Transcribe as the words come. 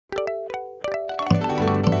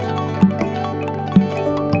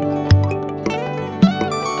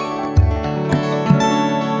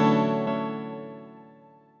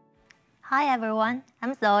Hi everyone,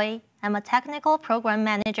 I'm Zoe. I'm a technical program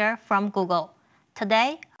manager from Google.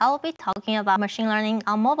 Today, I will be talking about machine learning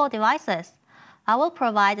on mobile devices. I will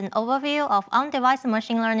provide an overview of on-device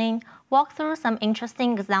machine learning, walk through some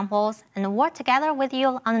interesting examples, and work together with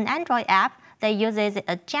you on an Android app that uses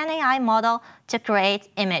a Gen AI model to create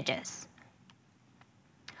images.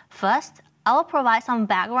 First, I will provide some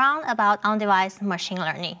background about on-device machine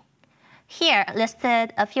learning. Here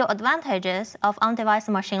listed a few advantages of on-device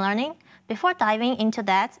machine learning. Before diving into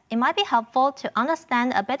that, it might be helpful to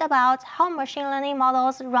understand a bit about how machine learning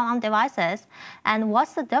models run on devices and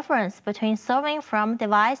what's the difference between serving from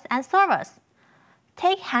device and servers.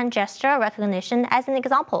 Take hand gesture recognition as an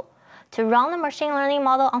example. To run the machine learning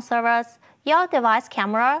model on servers, your device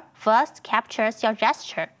camera first captures your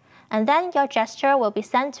gesture, and then your gesture will be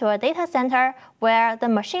sent to a data center where the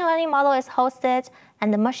machine learning model is hosted,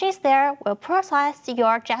 and the machines there will process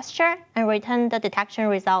your gesture and return the detection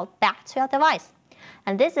result back to your device.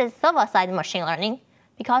 And this is server-side machine learning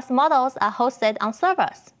because models are hosted on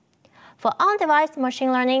servers. For on-device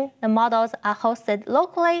machine learning, the models are hosted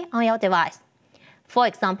locally on your device. For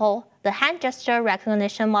example, the hand gesture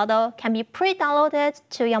recognition model can be pre-downloaded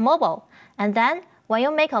to your mobile, and then when you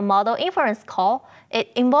make a model inference call,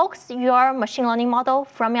 it invokes your machine learning model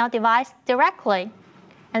from your device directly.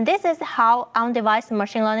 And this is how on-device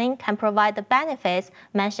machine learning can provide the benefits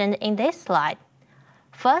mentioned in this slide.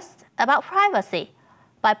 First, about privacy.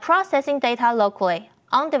 By processing data locally,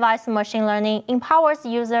 on-device machine learning empowers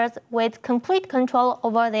users with complete control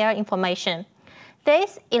over their information.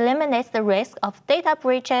 This eliminates the risk of data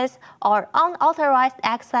breaches or unauthorized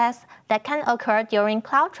access that can occur during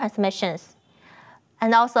cloud transmissions.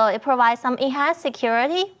 And also, it provides some enhanced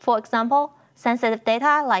security. For example, sensitive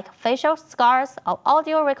data like facial scars or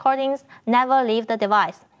audio recordings never leave the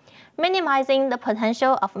device, minimizing the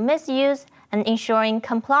potential of misuse and ensuring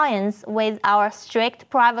compliance with our strict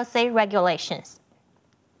privacy regulations.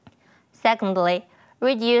 Secondly,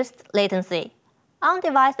 reduced latency.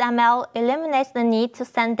 On-device ML eliminates the need to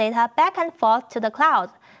send data back and forth to the cloud.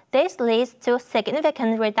 This leads to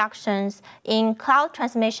significant reductions in cloud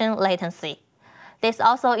transmission latency. This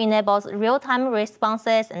also enables real-time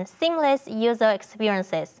responses and seamless user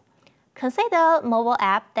experiences. Consider a mobile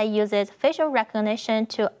app that uses facial recognition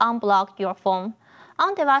to unblock your phone.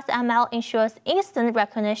 On-device ML ensures instant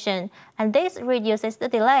recognition, and this reduces the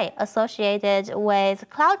delay associated with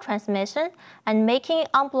cloud transmission and making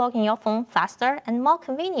unblocking your phone faster and more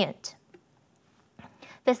convenient.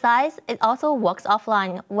 Besides, it also works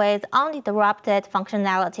offline with uninterrupted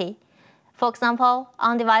functionality. For example,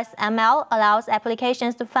 on-device ML allows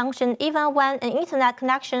applications to function even when an internet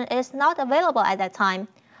connection is not available at that time.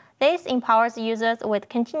 This empowers users with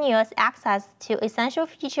continuous access to essential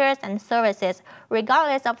features and services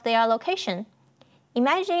regardless of their location.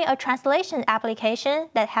 Imagine a translation application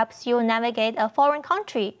that helps you navigate a foreign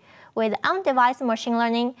country. With on-device machine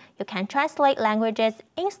learning, you can translate languages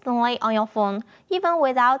instantly on your phone, even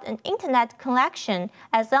without an internet connection,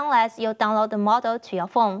 as long as you download the model to your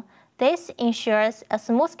phone. This ensures a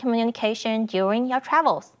smooth communication during your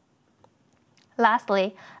travels.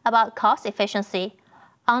 Lastly, about cost efficiency.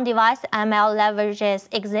 On-device ML leverages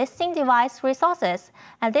existing device resources,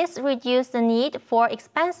 and this reduces the need for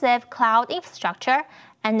expensive cloud infrastructure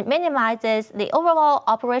and minimizes the overall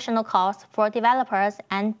operational costs for developers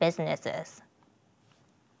and businesses.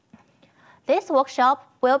 This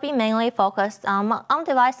workshop will be mainly focused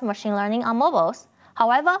on-device machine learning on mobiles.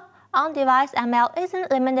 However, on-device ML isn't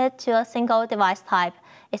limited to a single device type.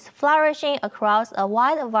 It's flourishing across a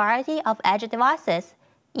wide variety of edge devices,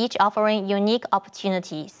 each offering unique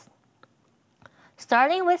opportunities.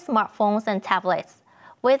 Starting with smartphones and tablets,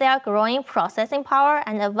 with their growing processing power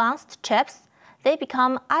and advanced chips, they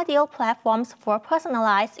become ideal platforms for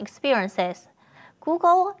personalized experiences.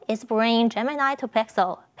 Google is bringing Gemini to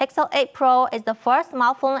Pixel. Pixel 8 Pro is the first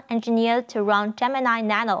smartphone engineered to run Gemini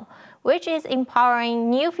Nano, which is empowering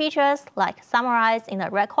new features like Summarize in the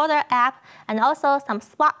Recorder app and also some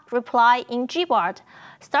spot reply in Gboard,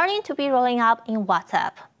 starting to be rolling out in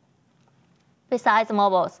WhatsApp. Besides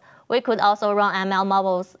mobiles, we could also run ML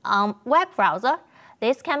models on web browser.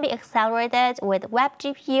 This can be accelerated with web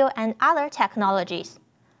GPU and other technologies.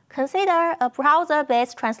 Consider a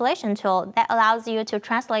browser-based translation tool that allows you to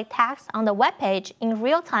translate text on the web page in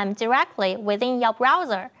real time directly within your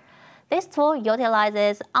browser. This tool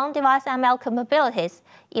utilizes on-device ML capabilities,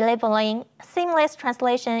 enabling seamless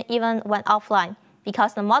translation even when offline,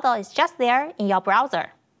 because the model is just there in your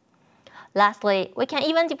browser. Lastly, we can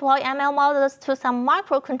even deploy ML models to some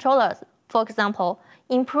microcontrollers. For example,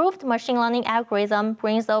 improved machine learning algorithm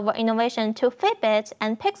brings over innovation to Fitbit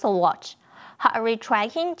and Pixel Watch. Heart rate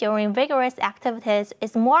tracking during vigorous activities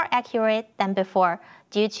is more accurate than before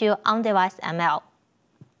due to on-device ML.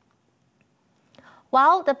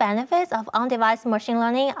 While the benefits of on-device machine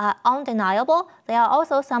learning are undeniable, there are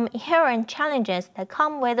also some inherent challenges that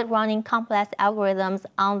come with running complex algorithms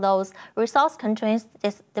on those resource-constrained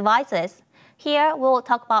devices. Here, we will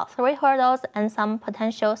talk about 3 hurdles and some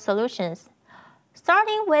potential solutions.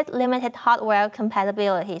 Starting with limited hardware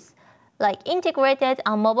compatibilities. Like integrated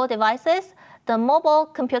on mobile devices, the mobile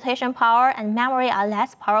computation power and memory are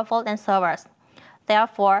less powerful than servers.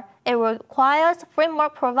 Therefore, it requires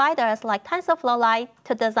framework providers like TensorFlow Lite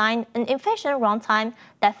to design an efficient runtime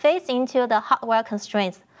that fits into the hardware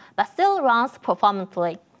constraints, but still runs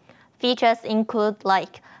performantly. Features include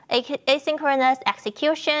like asynchronous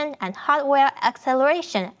execution and hardware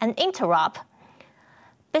acceleration and interrupt.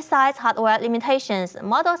 Besides hardware limitations,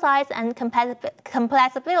 model size and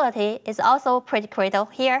compatibility is also pretty critical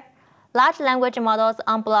here. Large language models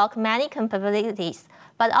unblock many capabilities,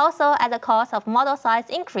 but also at the cost of model size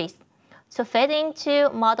increase. To fit into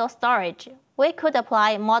model storage, we could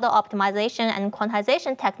apply model optimization and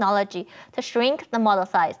quantization technology to shrink the model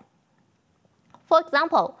size. For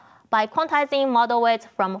example, by quantizing model weights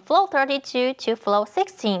from flow 32 to flow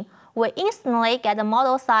 16, we instantly get a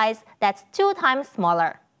model size that's 2 times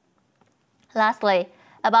smaller. Lastly,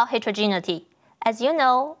 about heterogeneity. As you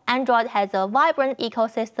know, Android has a vibrant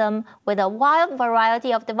ecosystem with a wide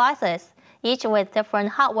variety of devices, each with different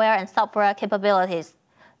hardware and software capabilities.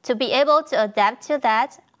 To be able to adapt to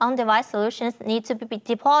that, on-device solutions need to be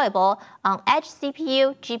deployable on edge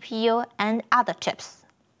CPU, GPU, and other chips.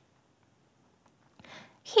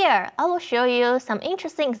 Here, I will show you some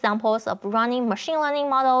interesting examples of running machine learning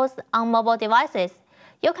models on mobile devices.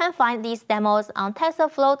 You can find these demos on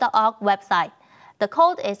TensorFlow.org website. The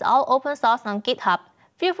code is all open source on GitHub.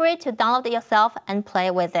 Feel free to download it yourself and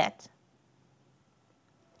play with it.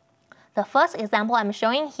 The first example I'm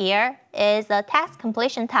showing here is a task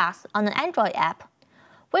completion task on an Android app.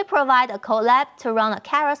 We provide a code lab to run a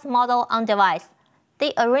Keras model on device.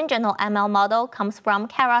 The original ML model comes from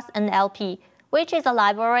Keras NLP, which is a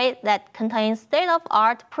library that contains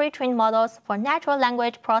state-of-the-art pre-trained models for natural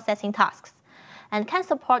language processing tasks, and can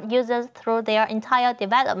support users through their entire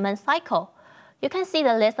development cycle. You can see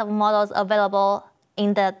the list of models available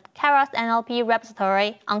in the Keras NLP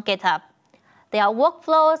repository on GitHub. Their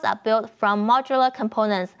workflows are built from modular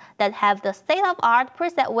components that have the state-of-the-art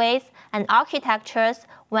preset weights and architectures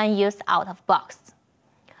when used out of box.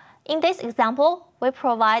 In this example, we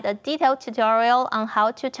provide a detailed tutorial on how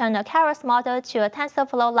to turn a Keras model to a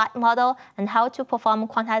TensorFlow Lite model and how to perform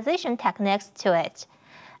quantization techniques to it.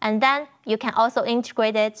 And then you can also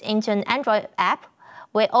integrate it into an Android app.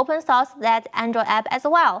 We open source that Android app as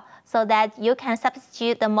well, so that you can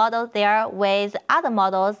substitute the model there with other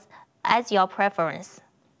models as your preference.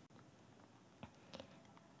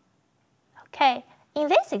 Okay, in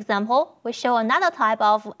this example, we show another type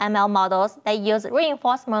of ML models that use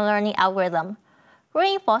reinforcement learning algorithm.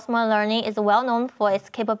 Reinforcement learning is well known for its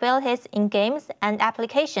capabilities in games and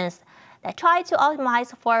applications that try to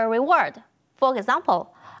optimize for a reward. For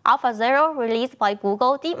example, AlphaZero, released by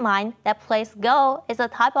Google DeepMind that plays Go, is a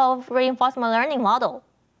type of reinforcement learning model.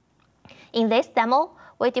 In this demo,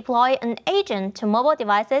 we deploy an agent to mobile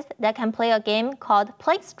devices that can play a game called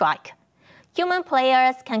Plane Strike. Human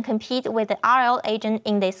players can compete with the RL agent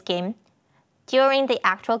in this game. During the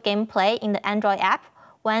actual gameplay in the Android app,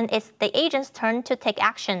 when it's the agent's turn to take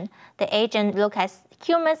action, the agent looks at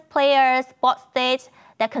human players' board state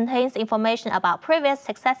that contains information about previous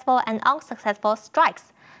successful and unsuccessful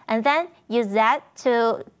strikes, and then use that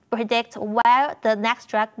to predict where the next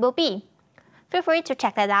strike will be. Feel free to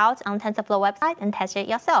check that out on TensorFlow website and test it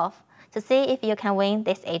yourself to see if you can win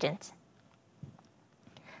this agent.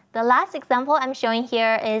 The last example I'm showing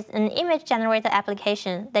here is an image generator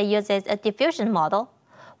application that uses a diffusion model.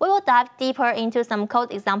 We will dive deeper into some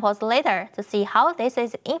code examples later to see how this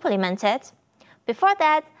is implemented. Before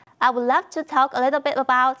that, I would love to talk a little bit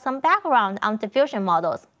about some background on diffusion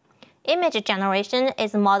models. Image generation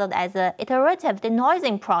is modeled as an iterative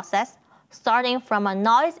denoising process, starting from a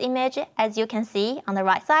noise image, as you can see on the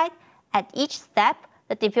right side. At each step,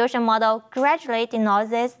 the diffusion model gradually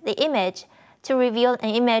denoises the image to reveal an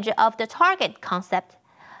image of the target concept.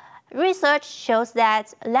 Research shows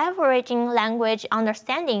that leveraging language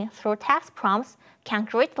understanding through text prompts can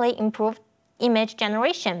greatly improve image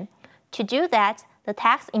generation. To do that, the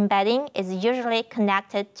text embedding is usually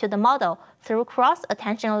connected to the model through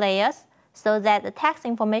cross-attention layers so that the text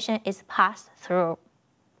information is passed through.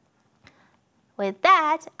 With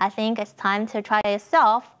that, I think it's time to try it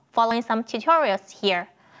yourself, following some tutorials here.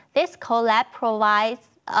 This code lab provides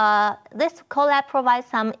this collab provides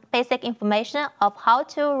some basic information of how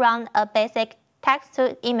to run a basic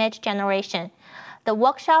text-to-image generation. The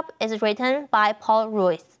workshop is written by Paul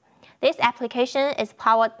Ruiz. This application is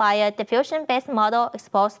powered by a diffusion-based model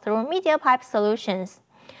exposed through MediaPipe solutions.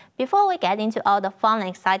 Before we get into all the fun and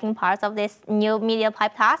exciting parts of this new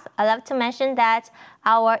MediaPipe task, I'd love to mention that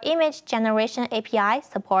our image generation API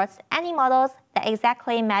supports any models that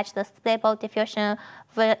exactly match the Stable Diffusion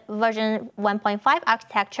version 1.5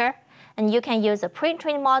 architecture, and you can use a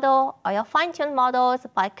pre-trained model or your fine-tuned models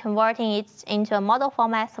by converting it into a model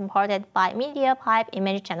format supported by MediaPipe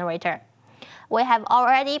image generator. We have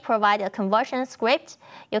already provided a conversion script.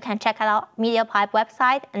 You can check out MediaPipe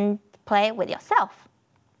website and play with yourself.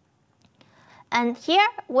 And here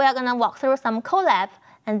we are going to walk through some collab,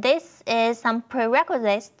 and this is some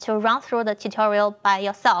prerequisites to run through the tutorial by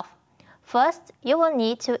yourself. First, you will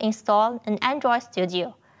need to install an Android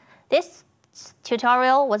Studio. This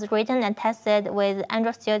tutorial was written and tested with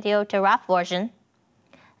Android Studio Giraffe version.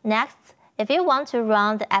 Next, if you want to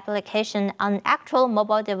run the application on an actual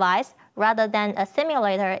mobile device rather than a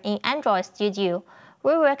simulator in Android Studio,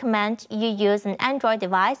 we recommend you use an Android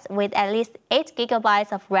device with at least 8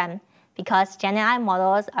 GB of RAM, because GenAI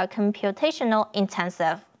models are computational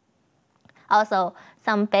intensive. Also,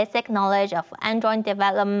 some basic knowledge of Android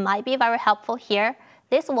development might be very helpful here.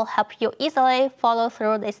 This will help you easily follow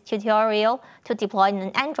through this tutorial to deploy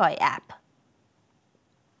an Android app.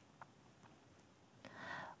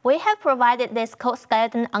 We have provided this code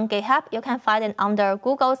skeleton on GitHub. You can find it under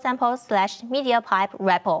Google sample/MediaPipe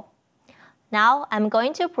repo. Now, I'm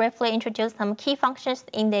going to briefly introduce some key functions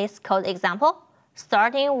in this code example,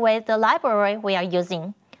 starting with the library we are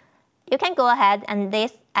using. You can go ahead and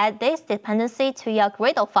add this dependency to your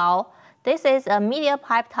Gradle file. This is a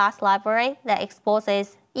MediaPipe task library that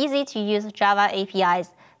exposes easy-to-use Java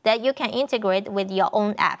APIs that you can integrate with your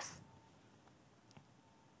own apps.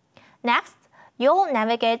 Next, you'll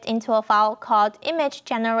navigate into a file called image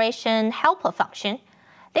generation helper function.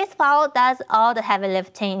 This file does all the heavy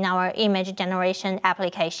lifting in our image generation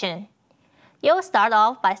application. You'll start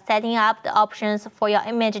off by setting up the options for your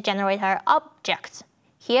image generator object.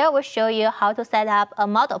 Here we show you how to set up a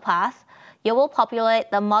model path. You will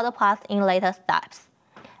populate the model path in later steps.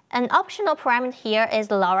 An optional parameter here is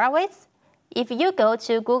LoRA weights. If you go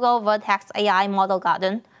to Google Vertex AI Model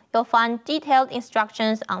Garden, you'll find detailed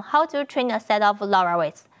instructions on how to train a set of LoRA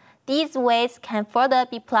weights. These weights can further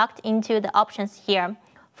be plugged into the options here.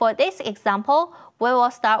 For this example, we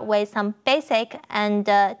will start with some basic and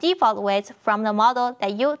default weights from the model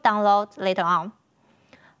that you download later on.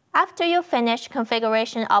 After you finish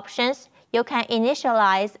configuration options, you can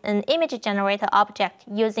initialize an image generator object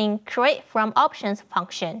using createFromOptions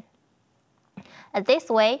function. This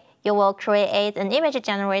way, you will create an image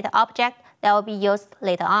generator object that will be used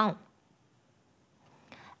later on.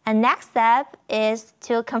 And next step is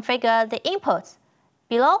to configure the inputs.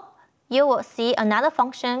 Below, you will see another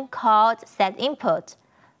function called setInput.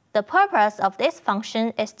 The purpose of this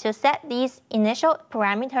function is to set these initial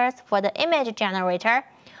parameters for the image generator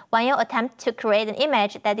when you attempt to create an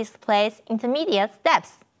image that displays intermediate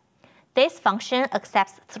steps. This function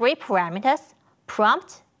accepts 3 parameters: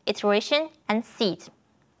 prompt, iteration, and seed.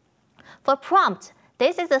 For prompt,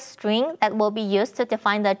 this is a string that will be used to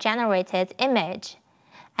define the generated image.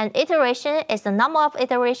 And iteration is the number of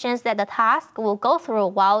iterations that the task will go through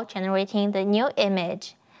while generating the new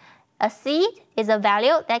image. A seed is a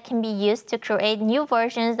value that can be used to create new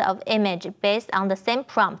versions of image based on the same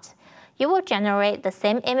prompt. You will generate the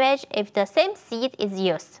same image if the same seed is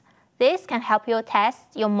used. This can help you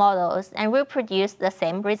test your models and reproduce the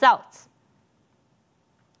same results.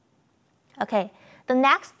 Okay, the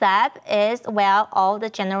next step is where all the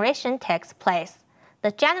generation takes place.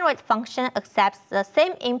 The generate function accepts the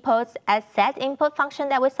same inputs as setInput function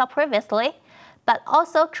that we saw previously, but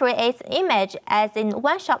also creates an image as in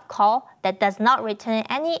one-shot call that does not return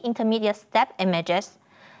any intermediate step images.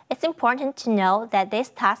 It's important to know that this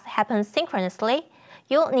task happens synchronously.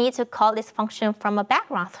 You'll need to call this function from a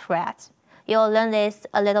background thread. You'll learn this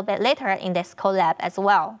a little bit later in this collab as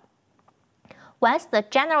well. Once the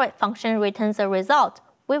generate function returns a result,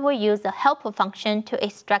 we will use the helper function to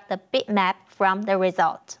extract the bitmap from the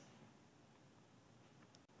result.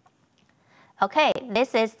 Okay,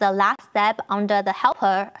 this is the last step under the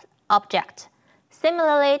helper object.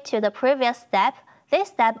 Similarly to the previous step, this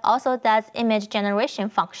step also does image generation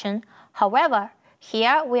function. However,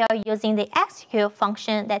 here we are using the execute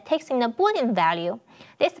function that takes in a Boolean value.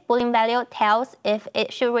 This Boolean value tells if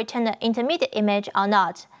it should return the intermediate image or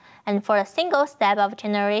not. And for a single step of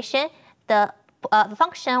generation, the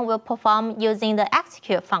function will perform using the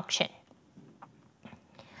execute function.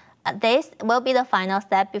 this will be the final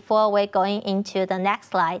step before we're going into the next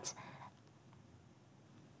slide.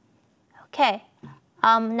 Okay,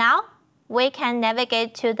 now we can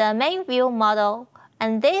navigate to the main view model,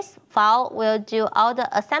 and this file will do all the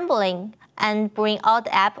assembling and bring all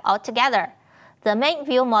the app all together. The main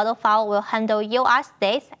view model file will handle UI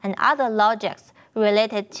states and other logics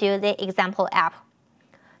related to the example app.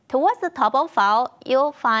 Towards the top of the file,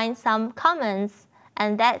 you'll find some comments,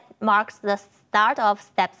 and that marks the start of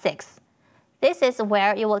step 6. This is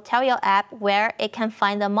where you will tell your app where it can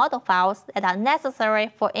find the model files that are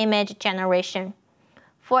necessary for image generation.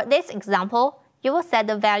 For this example, you will set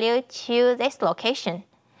the value to this location.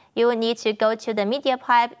 You will need to go to the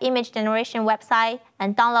MediaPipe image generation website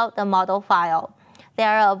and download the model file. There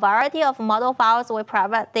are a variety of model files we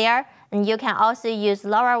provide there, and you can also use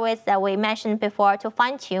LoRA weights that we mentioned before to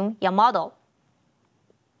fine-tune your model.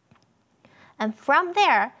 And from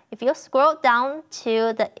there, if you scroll down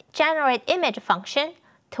to the Generate Image function,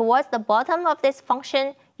 towards the bottom of this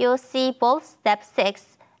function, you'll see both step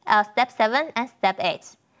 7 and step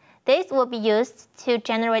 8. These will be used to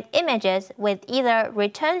generate images with either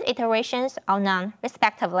returned iterations or none,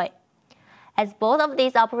 respectively. As both of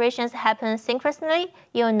these operations happen synchronously,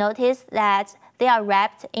 you'll notice that they are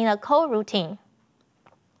wrapped in a code routine.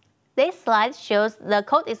 This slide shows the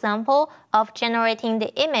code example of generating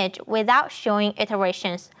the image without showing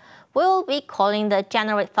iterations. We will be calling the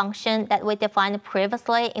generate function that we defined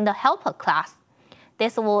previously in the helper class.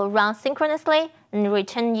 This will run synchronously and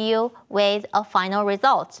return you with a final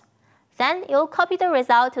result. Then you'll copy the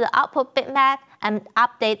result to the output bitmap and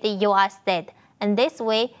update the UI state. And this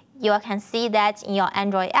way, you can see that in your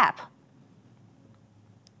Android app.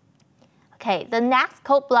 Okay, the next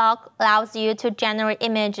code block allows you to generate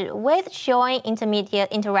image with showing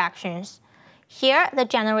intermediate interactions. Here, the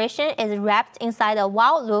generation is wrapped inside a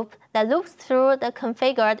while loop that loops through the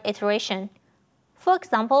configured iteration. For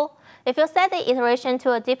example, if you set the iteration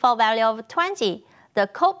to a default value of 20, the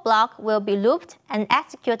code block will be looped and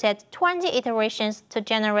executed 20 iterations to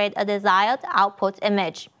generate a desired output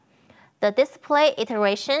image. The display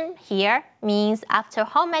iteration here means after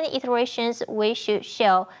how many iterations we should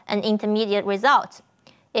show an intermediate result.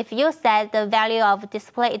 If you set the value of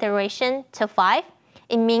display iteration to 5,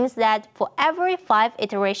 it means that for every 5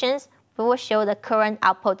 iterations, we will show the current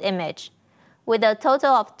output image. With a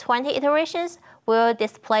total of 20 iterations, we will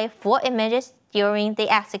display 4 images during the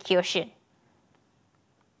execution.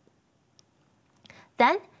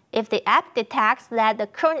 Then, if the app detects that the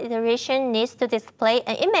current iteration needs to display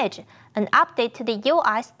an image, an update to the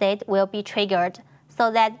UI state will be triggered,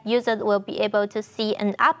 so that users will be able to see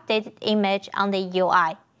an updated image on the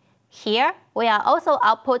UI. Here, we are also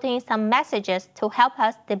outputting some messages to help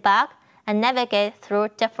us debug and navigate through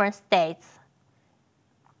different states.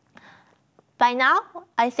 By now,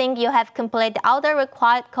 I think you have completed all the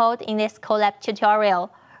required code in this Colab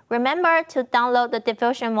tutorial. Remember to download the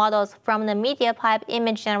diffusion models from the MediaPipe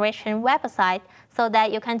image generation website so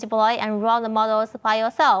that you can deploy and run the models by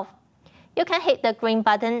yourself. You can hit the green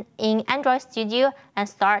button in Android Studio and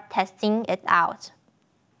start testing it out.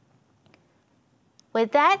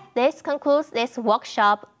 With that, this concludes this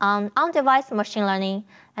workshop on on-device machine learning.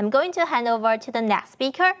 I'm going to hand over to the next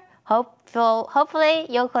speaker. Hopefully,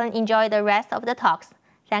 you can enjoy the rest of the talks.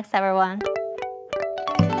 Thanks, everyone.